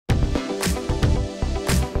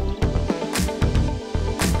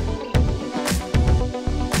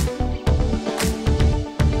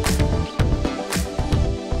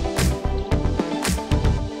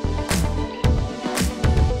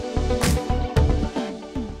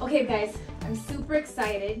Okay guys, I'm super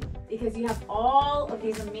excited because you have all of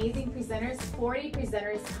these amazing presenters, 40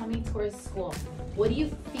 presenters coming towards school. What do you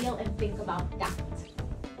feel and think about that?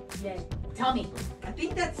 Yeah. Tell me. I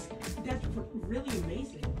think that's really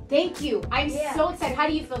amazing. Thank you. I'm so excited. How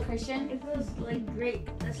do you feel, Christian? It feels like great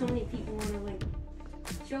that so many people want to like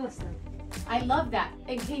show us stuff. I love that.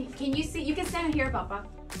 And can you see? You can stand here, Papa.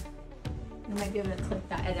 You might be able to click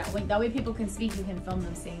that. That way people can speak. You can film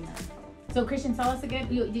them saying that. So Christian, tell us again.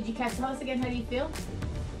 Did you catch? Tell us again. How do you feel?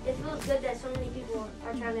 It feels good that so many people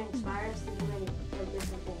are trying to inspire us to do many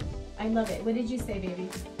different things. I love it. What did you say, baby?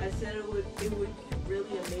 I said it would be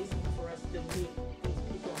really amazing for us to meet these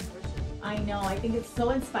people in person. I know. I think it's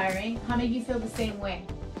so inspiring. How many of you feel the same way?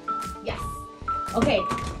 Yes. Okay.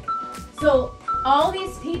 So all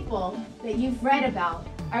these people that you've read about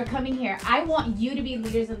are coming here. I want you to be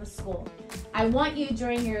leaders in the school. I want you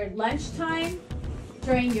during your lunchtime,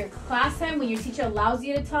 during your class time, when your teacher allows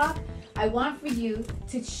you to talk, I want for you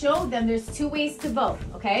to show them there's two ways to vote,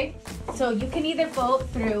 okay? So you can either vote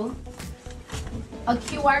through a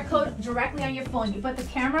QR code directly on your phone. You put the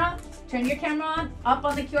camera, turn your camera on, up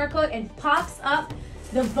on the QR code, and pops up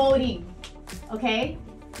the voting, okay?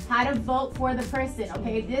 How to vote for the person,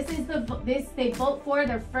 okay? This is they vote for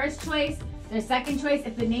their first choice, their second choice.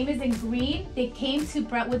 If the name is in green, they came to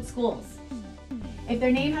Brentwood Schools. If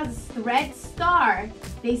their name has a red star,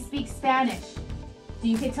 they speak Spanish. So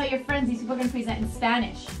you can tell your friends these people are going to present in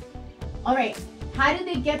Spanish. All right, how do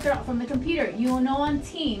they get there from the computer? You will know on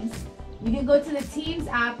Teams. You can go to the Teams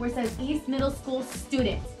app where it says East Middle School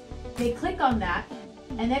Students. They click on that,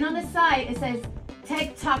 and then on the side it says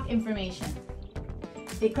TED Talk information.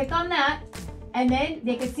 They click on that, and then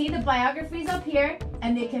they can see the biographies up here,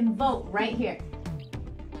 and they can vote right here.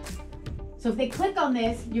 So if they click on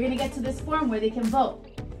this, you're gonna get to this form where they can vote.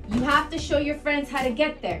 You have to show your friends how to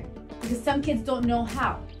get there because some kids don't know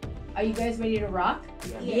how. Are you guys ready to rock?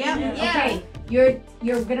 Yeah. Okay,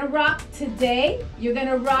 you're gonna rock today, you're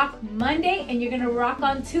gonna rock Monday, and you're gonna rock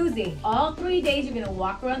on Tuesday. All 3 days, you're gonna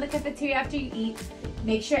walk around the cafeteria after you eat.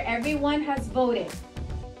 Make sure everyone has voted.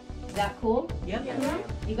 Is that cool? Yep.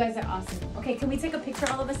 You guys are awesome. Okay, can we take a picture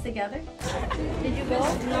all of us together? Did you go?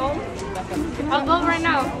 No. I'll go right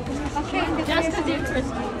now. Okay. Just because you're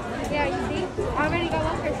Christian. Yeah, you see? I already got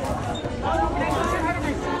one person.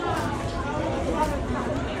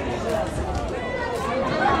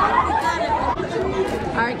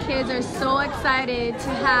 Our kids are so excited to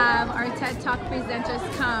have our TED Talk presenters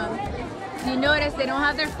come. You notice they don't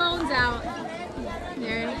have their phones out.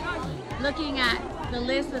 They're looking at the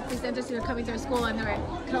list of presenters who are coming to our school, and they're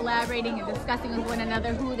collaborating and discussing with one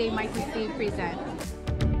another who they might receive present.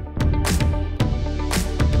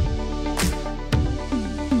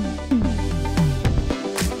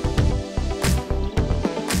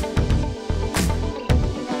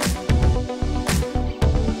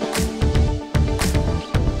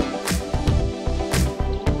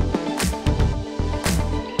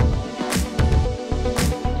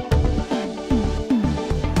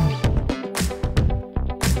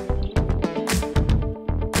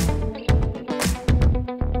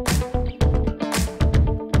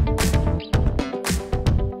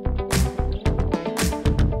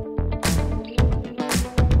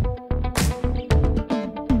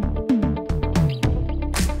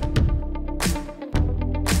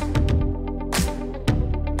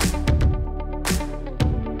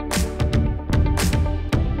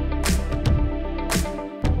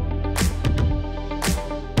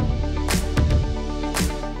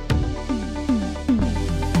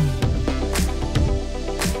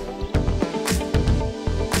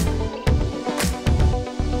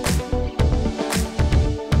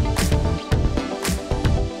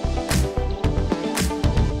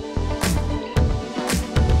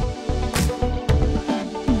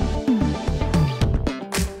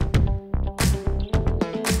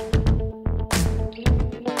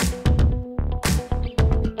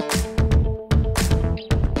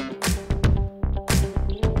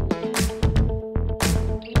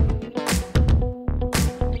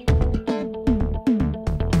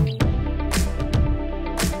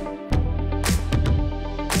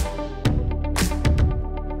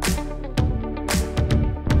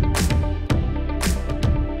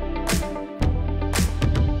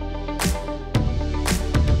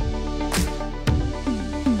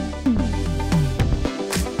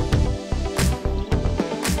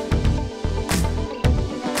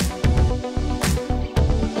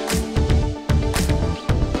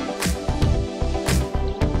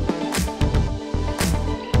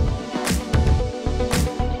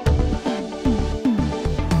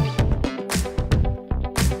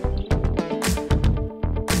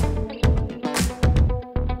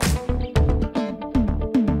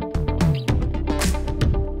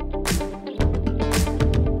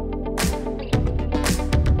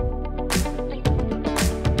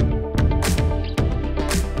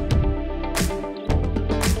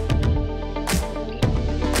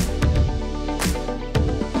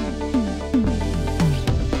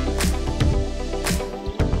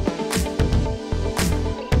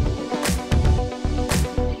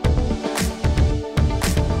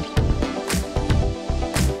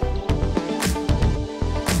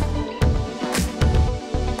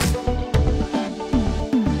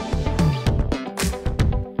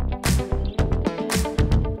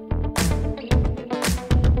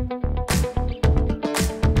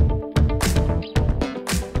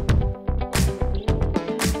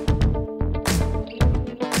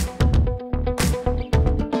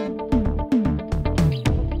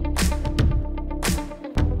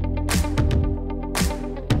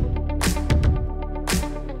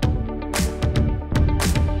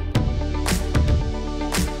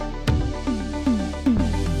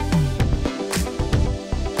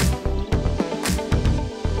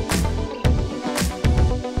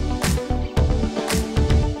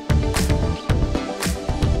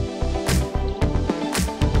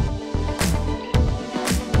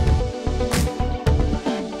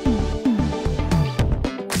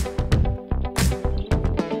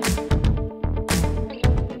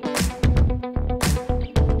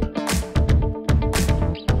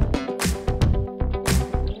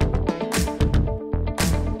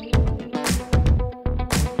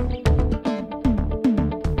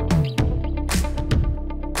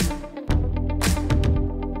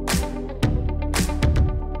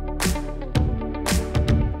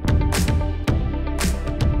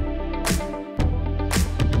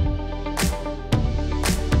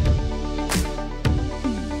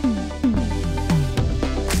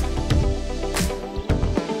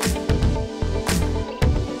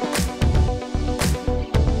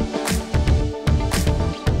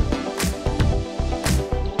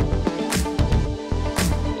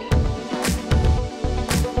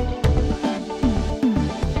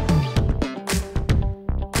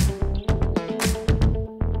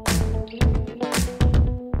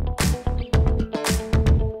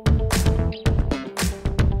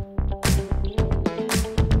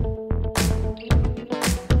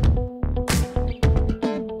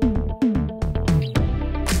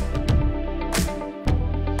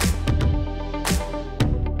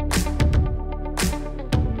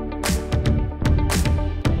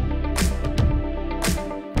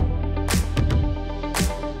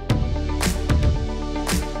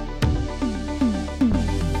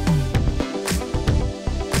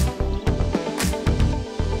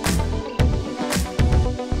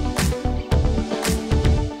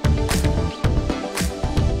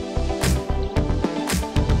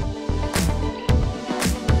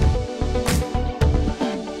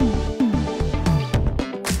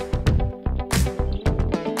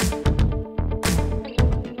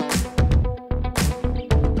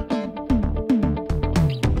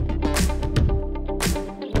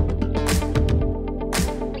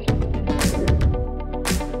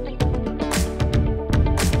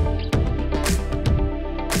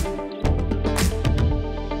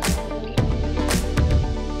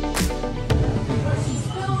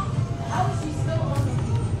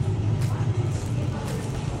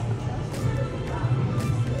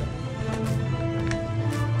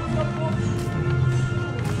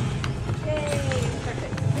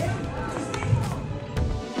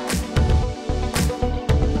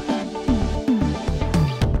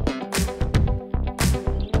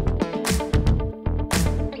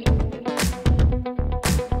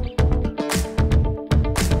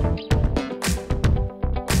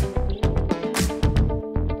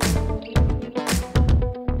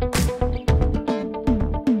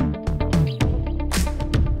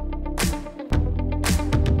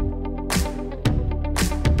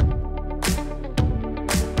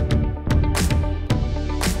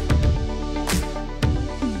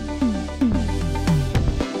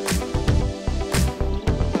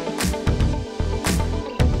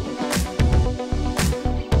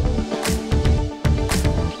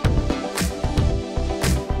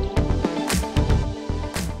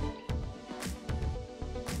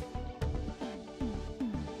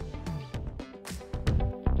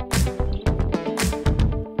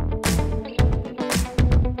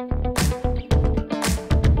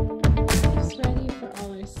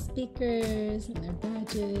 speakers and their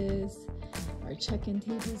badges. Our check-in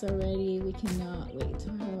tables are ready. We cannot wait to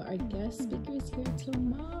have our guest speakers here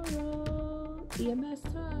tomorrow. EMS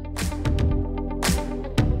Talks.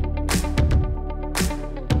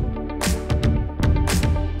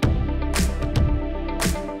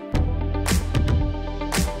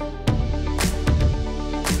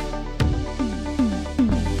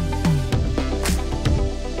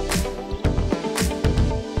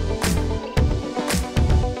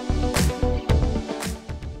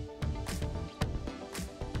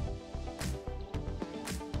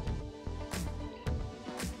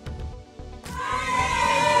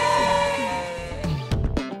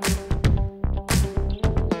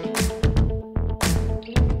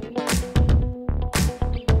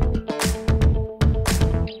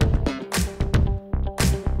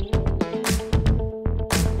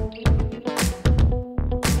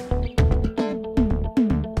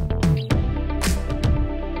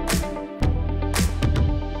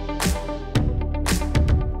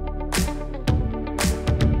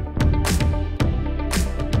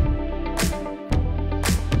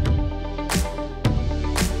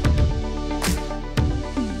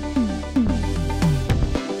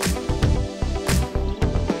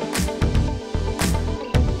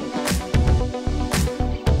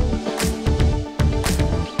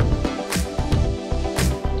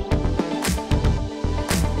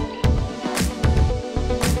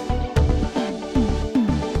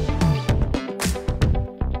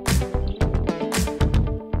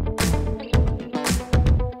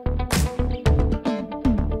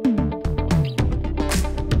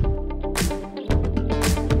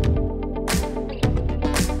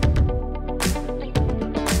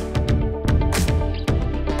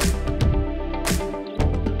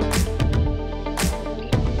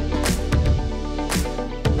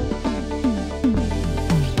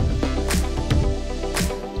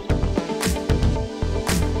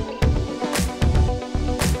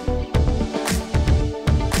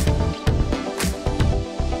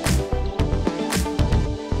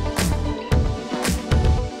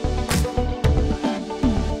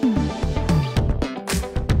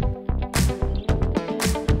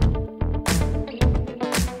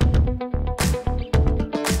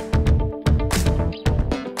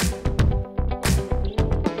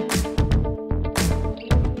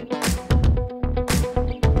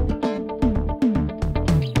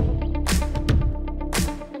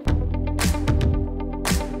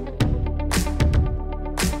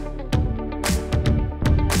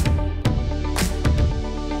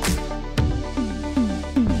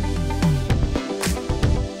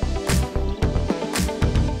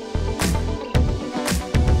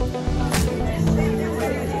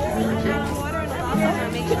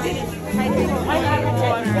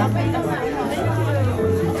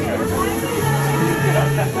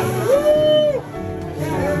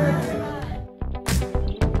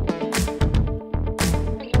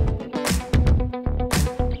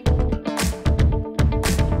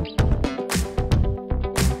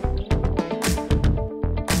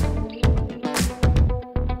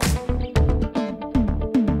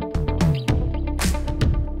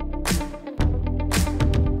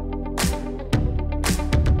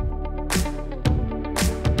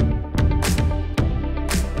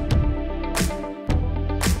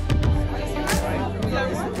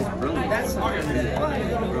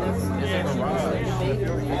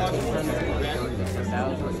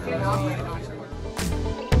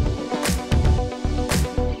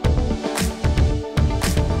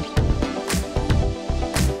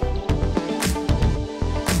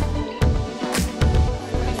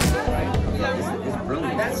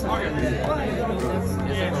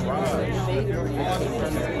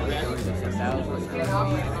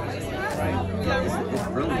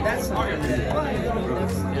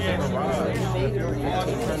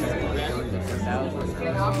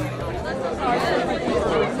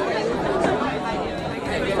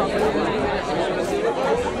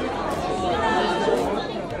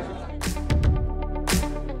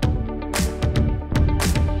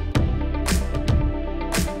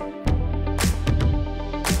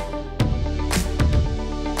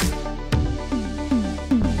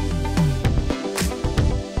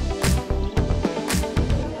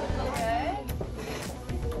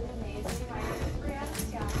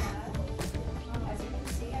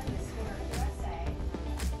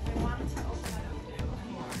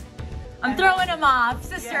 I'm throwing him off,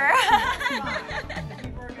 sister. Yeah.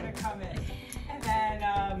 People are gonna come in. And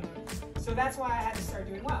then, so that's why I had to start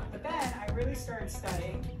doing well. But then I really started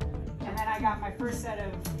studying, and then I got my first set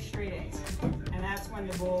of straight A's. And that's when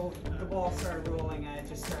the ball started rolling, and it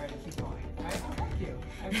just started to keep going. Right? Thank you.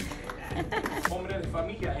 I appreciate that. hombre de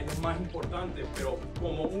familia es lo más importante, pero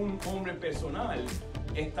como un hombre personal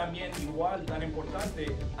es también igual tan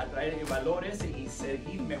importante atraer valores y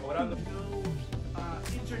seguir mejorando.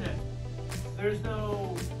 Internet. There's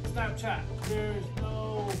no Snapchat. There's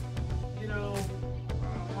no,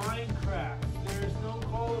 Minecraft. There's no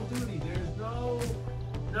Call of Duty. There's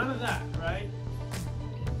none of that, right?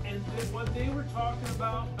 And what they were talking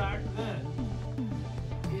about back then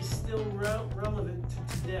is still relevant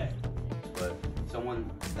to today. But someone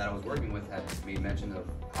that I was working with had made mention of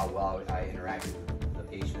how well I interacted with the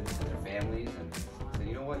patients and their families, and said,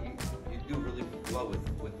 you know what, you do really well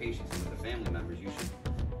with patients and with the family members. You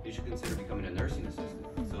should consider becoming a nursing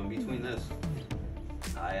assistant. So in between this,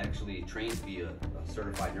 I actually trained to be a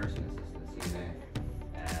certified nursing assistant, CNA,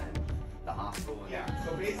 and the hospital. And yeah.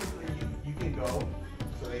 So basically, you can go.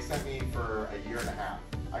 So they sent me for a year and a half.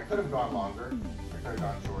 I could have gone longer. I could have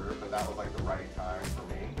gone shorter, but that was like the right time for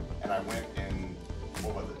me. And I went in,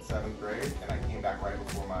 what was it, 7th grade, and I came back right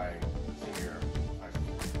before my senior year of high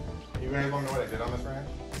school. You guys want to know what I did on this ranch?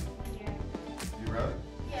 Yeah. You really?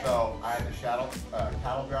 Yeah. So I had to cattle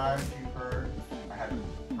drive, sheep herd. I had to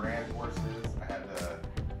brand horses. I had to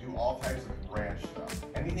do all types of ranch stuff.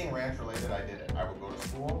 Anything ranch related, I did it. I would go to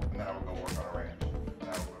school, and then I would go work on a ranch. And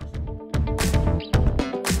I would go to school.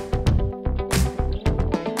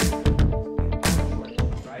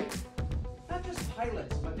 Right? Not just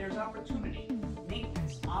pilots, but there's opportunity,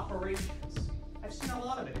 maintenance, operations. I've seen a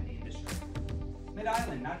lot of it in the industry.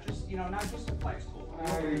 Mid-Island, not just the flight school.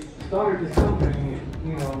 I started this company,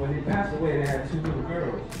 when they passed away, they had 2 little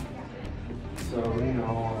girls. So,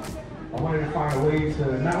 I wanted to find a way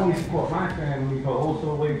to not only support my family, but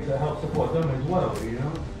also a way to help support them as well,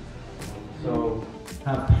 So,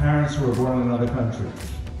 have parents who were born in another country.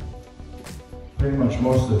 Pretty much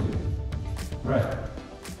most of you. Right.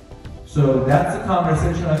 So that's a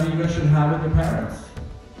conversation I think you guys should have with your parents.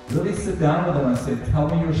 Really sit down with them and say, tell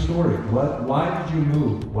me your story. Why did you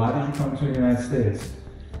move? Why did you come to the United States?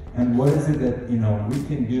 And what is it that we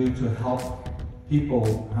can do to help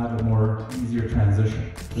people have a more easier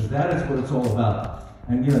transition? Because that is what it's all about.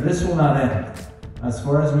 And this will not end. As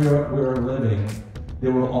far as we are living,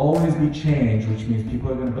 there will always be change, which means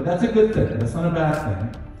people are going to, but that's a good thing. That's not a bad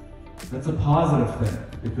thing. That's a positive thing.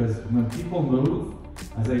 Because when people move,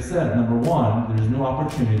 as I said, number one, there's new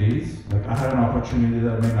opportunities. Like I had an opportunity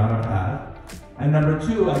that I may not have had. And number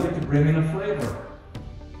two, I get to bring in a flavor,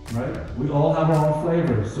 right? We all have our own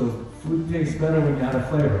flavors. So food tastes better when you add a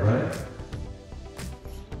flavor, right?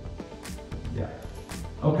 Yeah.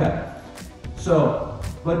 Okay. So,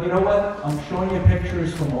 but you know what? I'm showing you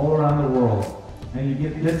pictures from all around the world. And you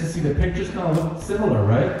get to see the pictures kind of look similar,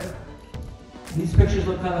 right? These pictures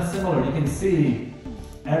look kind of similar. You can see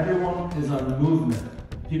everyone is on movement.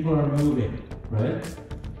 People are moving, right?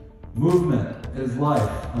 Movement is life,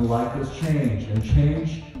 and life is change. And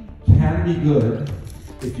change can be good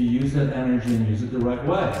if you use that energy and use it the right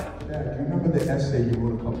way. Dad, do you remember the essay you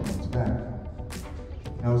wrote a couple months back?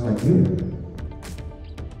 And I was like, yeah.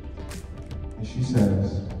 And she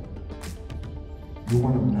says, you're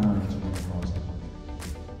one of 9 to run across the country.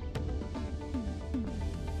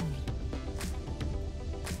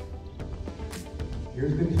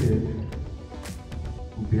 Here's the kid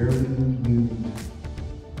who barely knew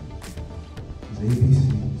his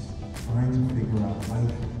ABCs, trying to figure out life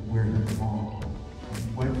and where he belonged. And he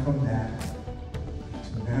went from that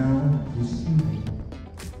to now receiving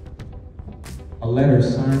a letter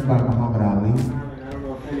signed by Muhammad Ali. I don't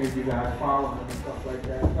know if any of you guys follow him and stuff like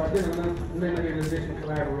that. So I did a limited edition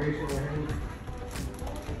collaboration with him.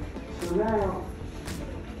 So now,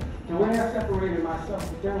 the way I separated myself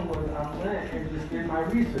with them was I went and just did my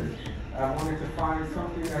research. I wanted to find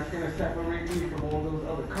something that's going to separate me from all those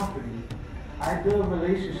other companies. I built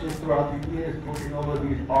relationships throughout the years, booking all of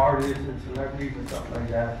these artists and celebrities and stuff like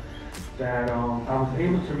that, that I was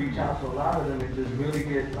able to reach out to a lot of them and just really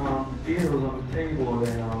get deals on the table.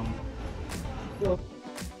 And so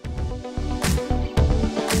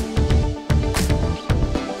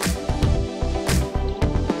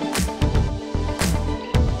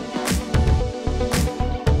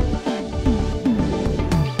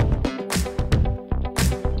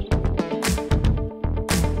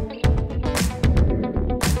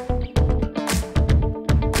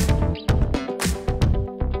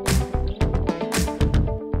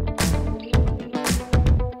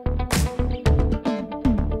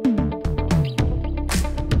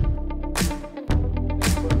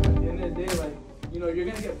you're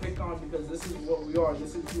gonna get picked on because this is what we are,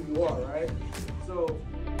 this is who you are, right? So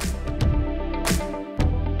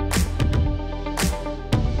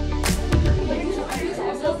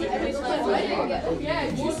Also You guys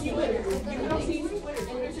don't use Twitter? What you do for Twitter?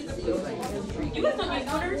 You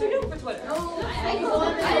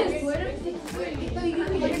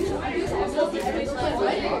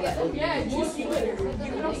guys don't use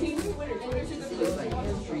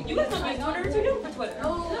Twitter? What you do for Twitter?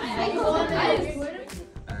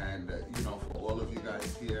 And you know, for all of you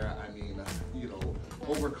guys here, I mean, you know,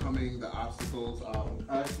 overcoming the obstacles.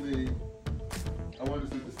 Actually, I wanted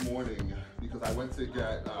to say this morning because I went to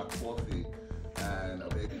get coffee and a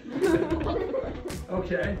bacon.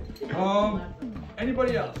 Okay.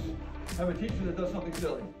 Anybody else have a teacher that does something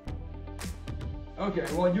silly? Okay,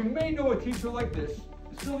 well, you may know a teacher like this,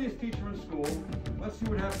 the silliest teacher in school. Let's see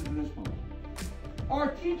what happens in this one.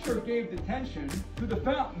 Our teacher gave detention to the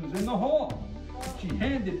fountains in the hall. She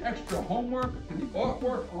handed extra homework to the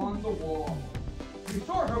artwork on the wall. We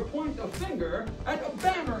saw her point a finger at a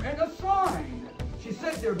banner and a sign. She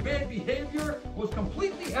said their bad behavior was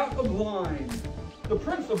completely out of line. The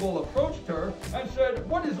principal approached her and said,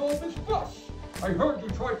 "What is all this fuss? I heard you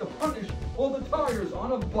tried to punish all the tires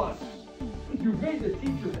on a bus. You made the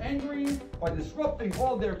teachers angry by disrupting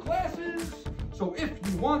all their classes. So if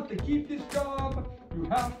you want to keep this job, you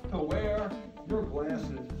have to wear your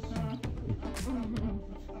glasses."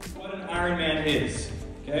 What an Iron Man is,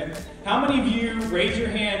 okay? How many of you, raise your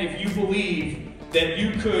hand if you believe that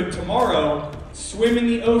you could tomorrow swim in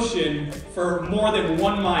the ocean for more than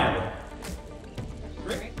 1 mile?